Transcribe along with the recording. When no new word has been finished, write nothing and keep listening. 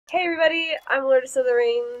Hey everybody, I'm Lourdes of the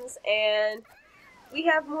Rings, and we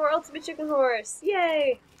have more Ultimate Chicken Horse!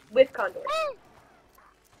 Yay! With Condor.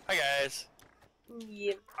 Hi guys,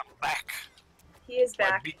 Yep, I'm back. he is My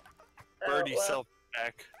back. big Oh, birdie well. self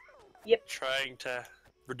back. Yep. Trying to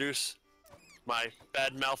reduce my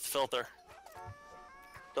bad mouth filter.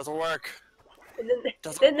 Doesn't work. And then,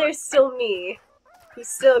 Doesn't then work. there's still me, who's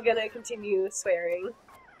still gonna continue swearing.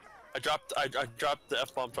 I dropped the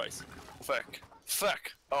F-bomb twice. Fuck.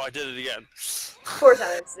 Fuck. Oh, I did it again. 4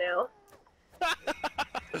 times now.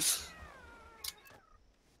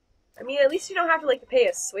 I mean, at least you don't have to, like, pay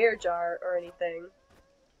a swear jar or anything.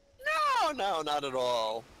 No, not at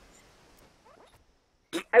all.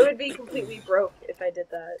 I would be completely broke if I did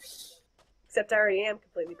that. Except I already am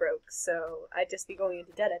completely broke, so I'd just be going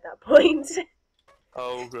into debt at that point.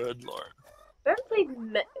 Oh, good lord. We haven't played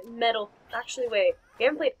Metal. Actually, wait. We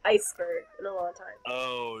haven't played Iceberg in a long time.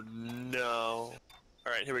 Oh no.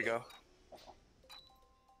 Alright, here we go.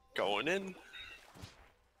 Going in.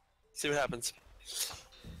 See what happens.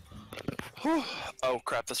 Whew. Oh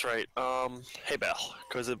crap, that's right. Hey Belle,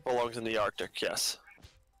 because it belongs in the Arctic, yes.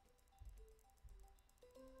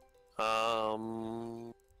 There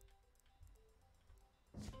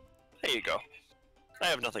you go. I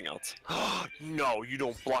have nothing else. No, you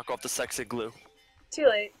don't block off the sexy glue. Too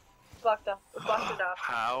late. Blocked it off.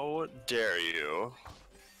 How dare you?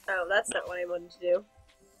 Oh, that's not what I wanted to do.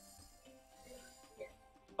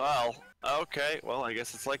 Well, okay. Well, I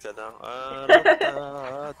guess it's like that now.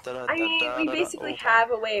 I mean, we basically have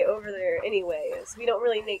a way over there anyways. We don't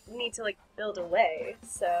really need to, like, build a way,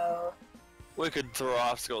 so... We could throw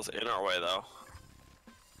obstacles in our way, though.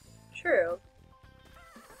 True.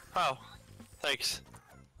 Oh, thanks.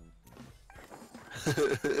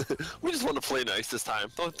 We just want to play nice this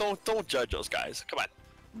time. Don't judge us, guys. Come on.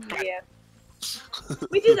 Come Yeah.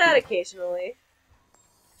 We do that occasionally.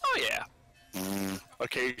 Oh yeah.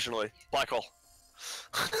 Occasionally. Black hole.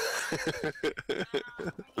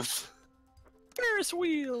 Ferris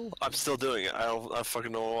wheel. I'm still doing it. I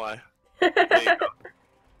fucking know why. There you go.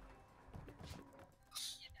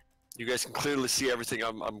 You guys can clearly see everything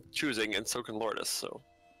I'm choosing, and so can Lourdes. So.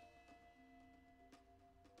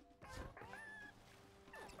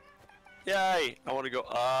 Yay! I want to go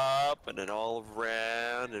up and then all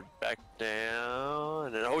around and back down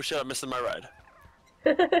and then oh shit! I'm missing my ride.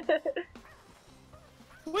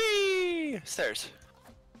 Whee! Stairs.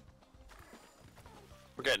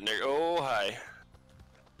 We're getting there. Oh hi.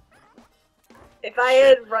 If I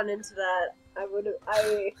had run into that, I would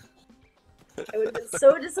have been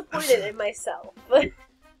so disappointed in myself. I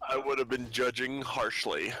would have been judging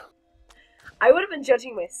harshly. I would have been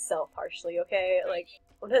judging myself harshly, okay? Like,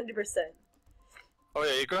 100%. Oh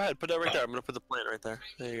yeah, go ahead. Put that right there. I'm gonna put the plant right there.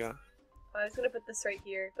 There you go. I was gonna put this right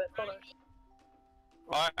here, but hold on.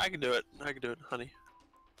 Oh, I can do it. I can do it, honey.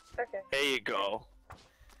 Okay. There you go.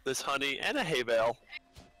 This honey and a hay bale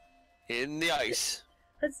in the ice.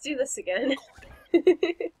 Let's do this again.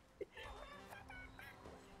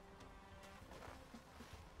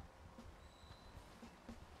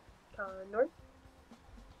 Condor.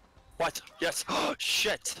 What? Yes.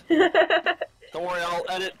 Shit. Don't worry, I'll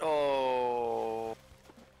edit. Oh,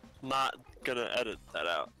 not gonna edit that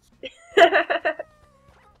out.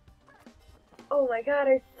 Oh my god,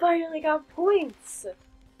 I finally got points!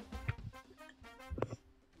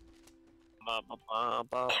 Ba, ba, ba,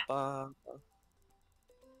 ba, ba.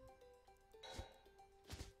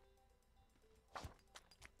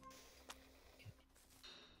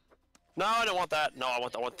 No, I don't want that. No, I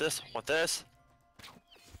want this. I want this.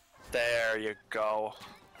 There you go.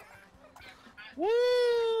 Woo!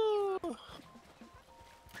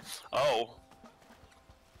 Oh.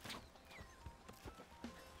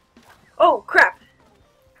 Oh, crap!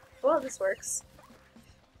 Well, this works.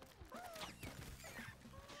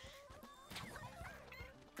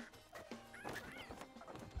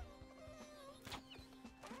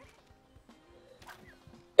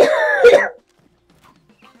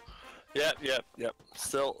 Yep.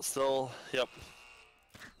 Still, yep.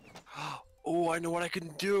 Oh, I know what I can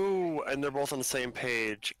do! And they're both on the same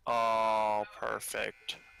page. Oh,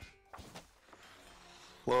 perfect.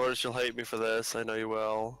 Lourdes, you'll hate me for this. I know you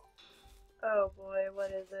will. Oh boy, what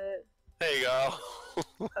is it? There you go.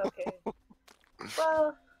 Okay.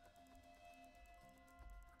 Well...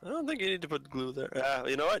 I don't think you need to put glue there.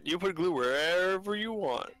 You know what? You put glue wherever you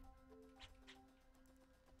want.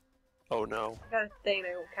 Oh no. I got a thing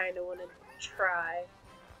I kind of want to try.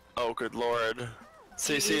 Oh, good lord.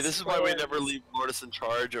 See, this is why we never leave Lourdes in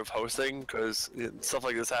charge of hosting, because stuff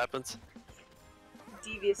like this happens.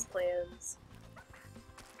 Devious plans.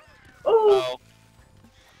 Oh!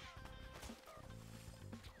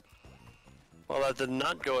 Well, that did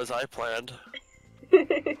not go as I planned. Well,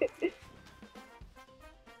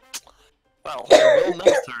 it will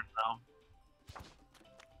next turn now.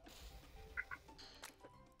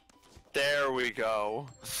 There we go.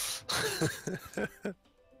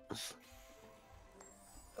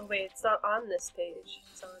 Oh wait, it's not on this page.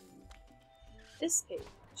 It's on this page.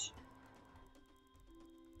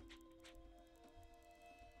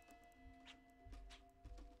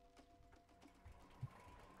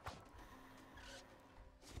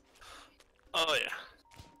 Oh yeah.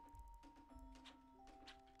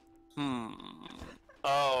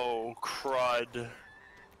 Oh crud.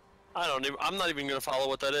 I'm not even gonna follow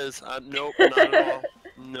what that is. Nope, not at all.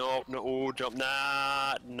 Nope, no. Ooh, jump.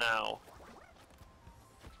 Not now.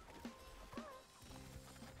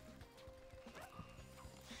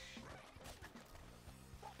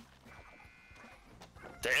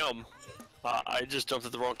 Damn. I just jumped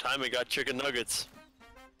at the wrong time and got chicken nuggets.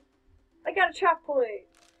 I got a trap point.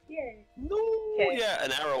 Yay. No. Okay. Yeah,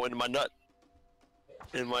 an arrow in my nut.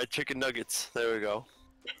 In my chicken nuggets. There we go.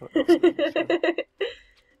 To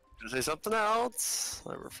say something else.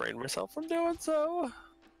 I refrained myself from doing so.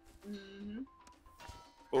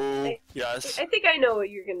 Oh, yes. I think I know what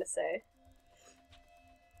you're gonna say.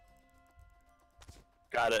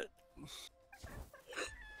 Got it.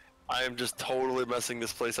 I am just totally messing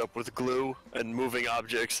this place up with glue and moving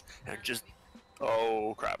objects and just...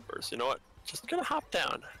 Oh, crappers. You know what? Just gonna hop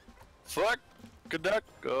down. Fuck! Good duck!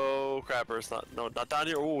 Go, crappers. Not down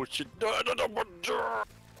here. Oh, shit.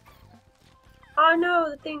 Oh no,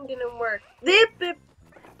 the thing didn't work. Zip it.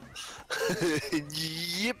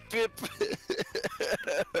 Yip yip.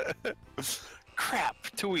 Crap,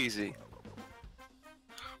 too easy.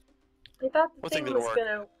 I thought the What thing thing was didn't work?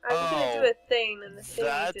 gonna. I was gonna do a thing, and the thing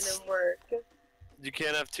didn't work. You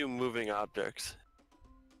can't have two moving objects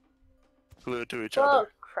glued to each Oh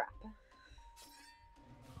other. crap!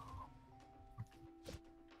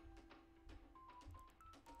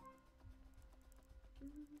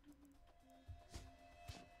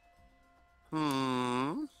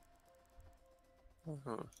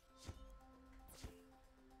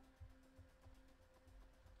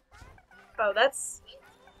 Oh, that's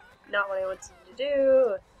not what I wanted to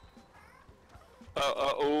do.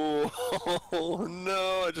 Oh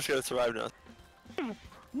no! I just gotta survive now.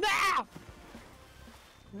 No!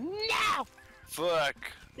 No! Fuck!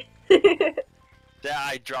 Yeah,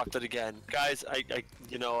 I dropped it again, guys.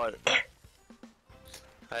 You know what?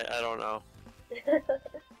 I don't know.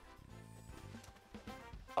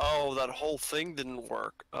 Oh, that whole thing didn't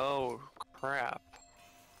work. Oh, crap.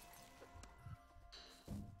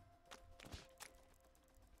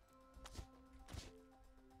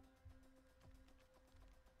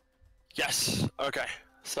 Yes! Okay,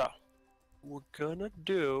 so we're gonna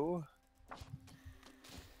do...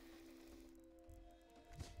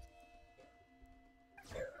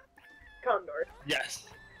 Condor. Yes!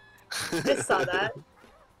 I saw that.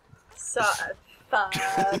 Fuck.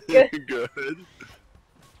 Good.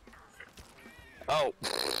 Oh.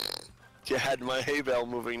 You had my hay bale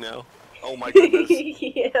moving now. Oh my goodness.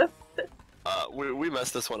 Yep. We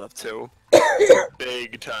messed this one up too.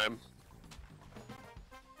 Big time.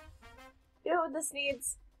 You know what this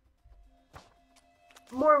needs?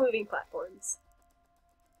 More moving platforms.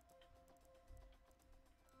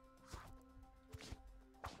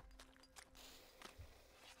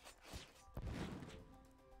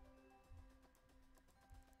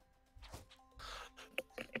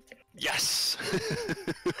 Yes!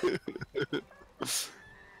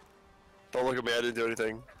 Don't look at me, I didn't do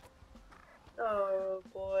anything. Oh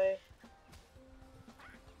boy.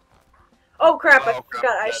 Oh crap, I Oh, crap,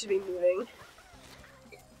 forgot I that- should be moving.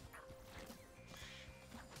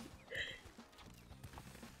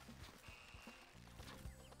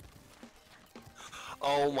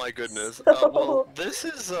 Oh my goodness. So- Well, this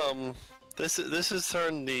is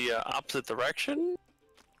turned the opposite direction.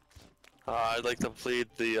 I'd like to plead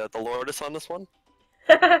the Lourdes on this one.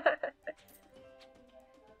 Yeah.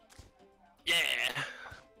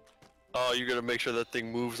 Oh, you're gonna make sure that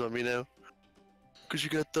thing moves on me now? Cause you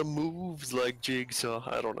got the moves like Jigsaw.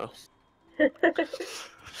 I don't know.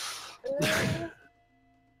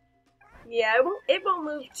 Yeah, it won't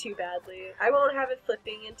move too badly. I won't have it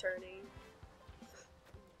flipping and turning.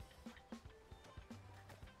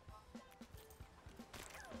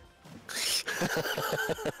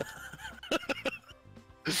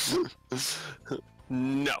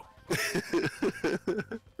 No.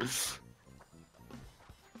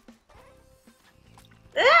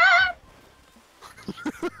 Ah!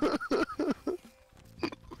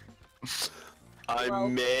 I Well,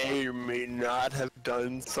 may or may not have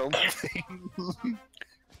done something.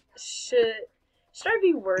 Should Should I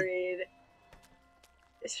be worried?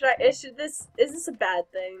 Is this a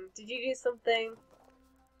bad thing? Did you do something?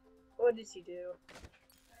 What did you do?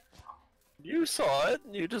 You saw it.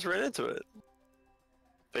 You just ran into it.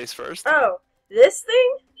 Face first. Oh, this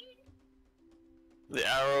thing? The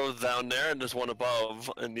arrow down there, and there's one above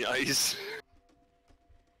in the ice.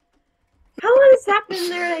 How long has that been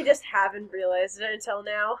there and I just haven't realized it until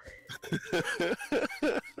now?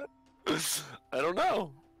 I don't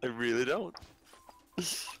know. I really don't.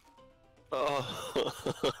 Oh.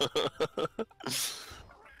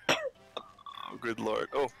 Oh, good lord.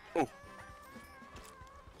 Oh, oh.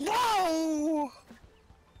 No!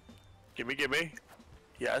 Gimme, gimme.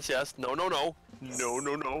 Yes, yes. No, no, no. No,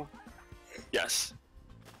 no, no. Yes.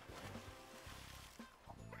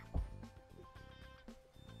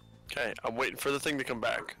 Okay, I'm waiting for the thing to come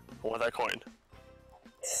back. I want that coin.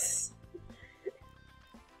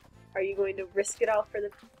 Are you going to risk it all for the...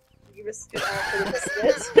 You risked it all for the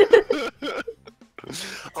biscuit?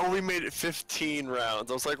 Oh, we made it 15 rounds.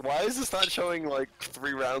 I was like, why is this not showing like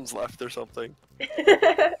 3 rounds left or something?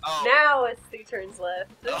 Oh. Now it's 3 turns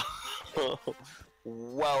left. Oh.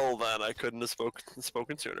 Well then, I couldn't have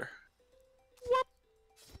spoken sooner. Whoop.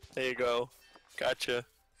 There you go. Gotcha.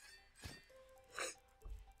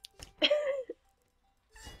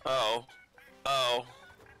 Oh. Oh.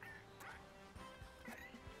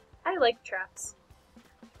 I like traps.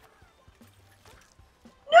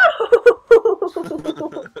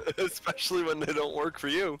 No! Especially when they don't work for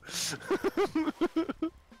you.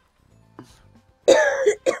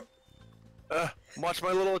 Watch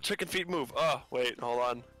my little chicken feet move. Oh, wait, hold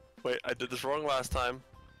on. Wait, I did this wrong last time.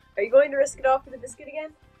 Are you going to risk it all for the biscuit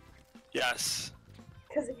again? Yes.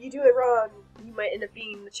 Because if you do it wrong, you might end up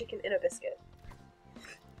being the chicken in a biscuit.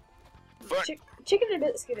 Chicken and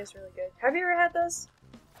biscuit is really good. Have you ever had those?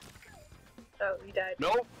 Oh, you died.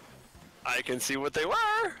 Nope. I can see what they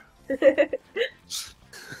were.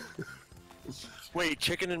 Wait,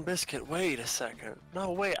 chicken and biscuit. Wait a second.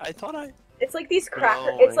 No, wait. I thought I. It's like these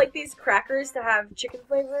No, It's like these crackers that have chicken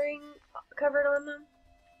flavoring covered on them.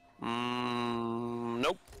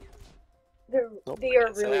 Nope. Nope, They are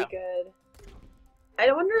can't say really that. good.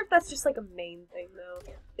 I wonder if that's just like a main thing though.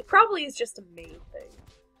 It probably is just a main thing.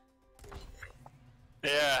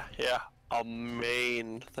 Yeah, yeah. A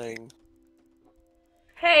main thing.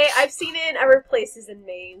 Hey, I've seen it in other places in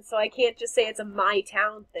Maine, so I can't just say it's a my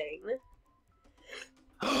town thing.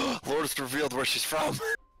 Lourdes revealed where she's from.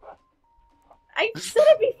 I've said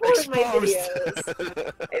it before in my Exposed.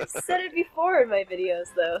 videos. I've said it before in my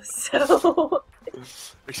videos though, so...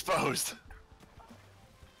 Exposed.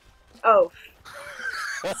 Oh.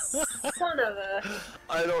 Son of a...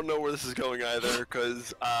 I don't know where this is going either,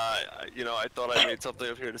 because, you know, I thought I made something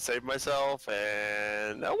up here to save myself,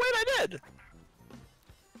 and... Oh, wait, I did!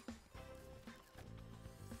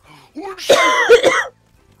 Oh, shit!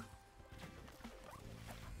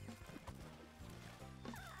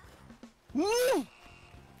 Woo!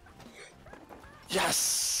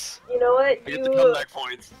 Yes! You know what? I get the comeback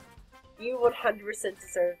points. You 100%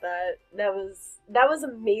 deserve that. That was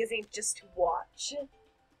amazing just to watch.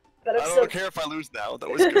 But I don't care if I lose now. That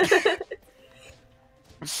was good.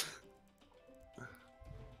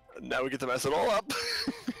 Now we get to mess it all up.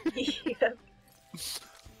 Yeah.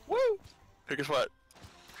 Woo! Hey, guess what?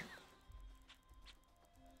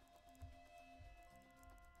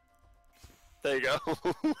 There you go.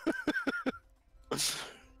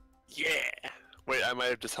 Yeah! Wait, I might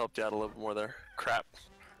have just helped you out a little bit more there. Crap.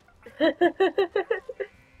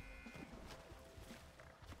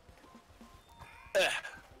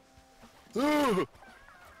 Ooh!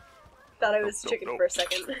 Thought I was Nope, chicken nope, for a nope.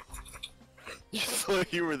 second. You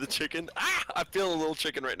thought you were the chicken? Ah! I feel a little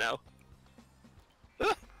chicken right now.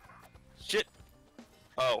 Ah! Shit!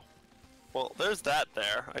 Oh. Well, there's that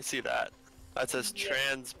there. I see that. That's as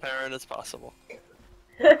transparent as possible.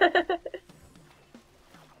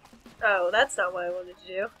 Oh, that's not what I wanted to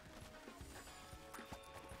do.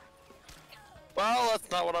 Well,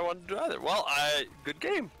 that's not what I wanted to do either. Well, good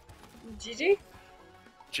game. GG?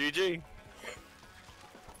 GG.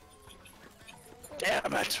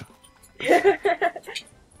 Damn it!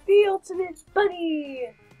 The ultimate bunny!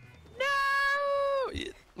 No!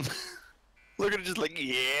 Yeah. Look at it, just like,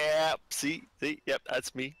 yeah. See, yep,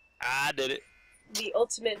 that's me. I did it. The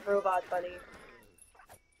ultimate robot bunny.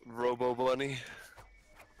 Robo Bunny.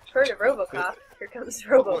 Heard of RoboCop? Here comes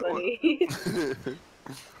Robo Bunny. I've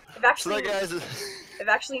So that actually, guy's. I've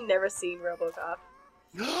actually never seen RoboCop.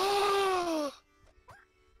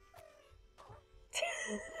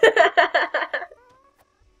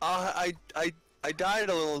 I died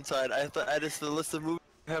a little inside. I thought I just the list of movies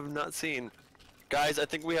I have not seen. Guys, I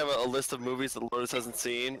think we have a list of movies that Lotus hasn't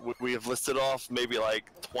seen. We have listed off maybe like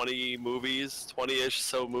 20 movies, 20-ish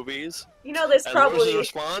so movies. You know, there's And Lotus's probably...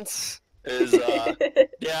 response is, yeah,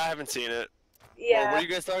 I haven't seen it. Well, what Yeah, are you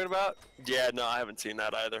guys talking about? Yeah, no, I haven't seen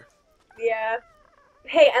that either. yeah.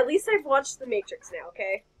 Hey, at least I've watched The Matrix now,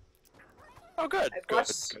 okay? Oh, good, I've good,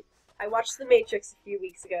 watched... good. I watched The Matrix a few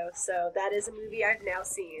weeks ago, so that is a movie I've now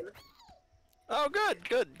seen. Oh, good,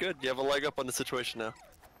 good, good. You have a leg up on the situation now.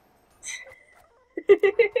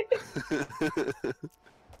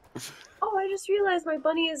 Oh, I just realized my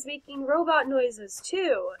bunny is making robot noises,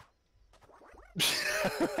 too.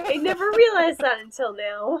 I never realized that until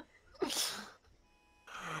now.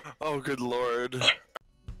 Oh, good lord.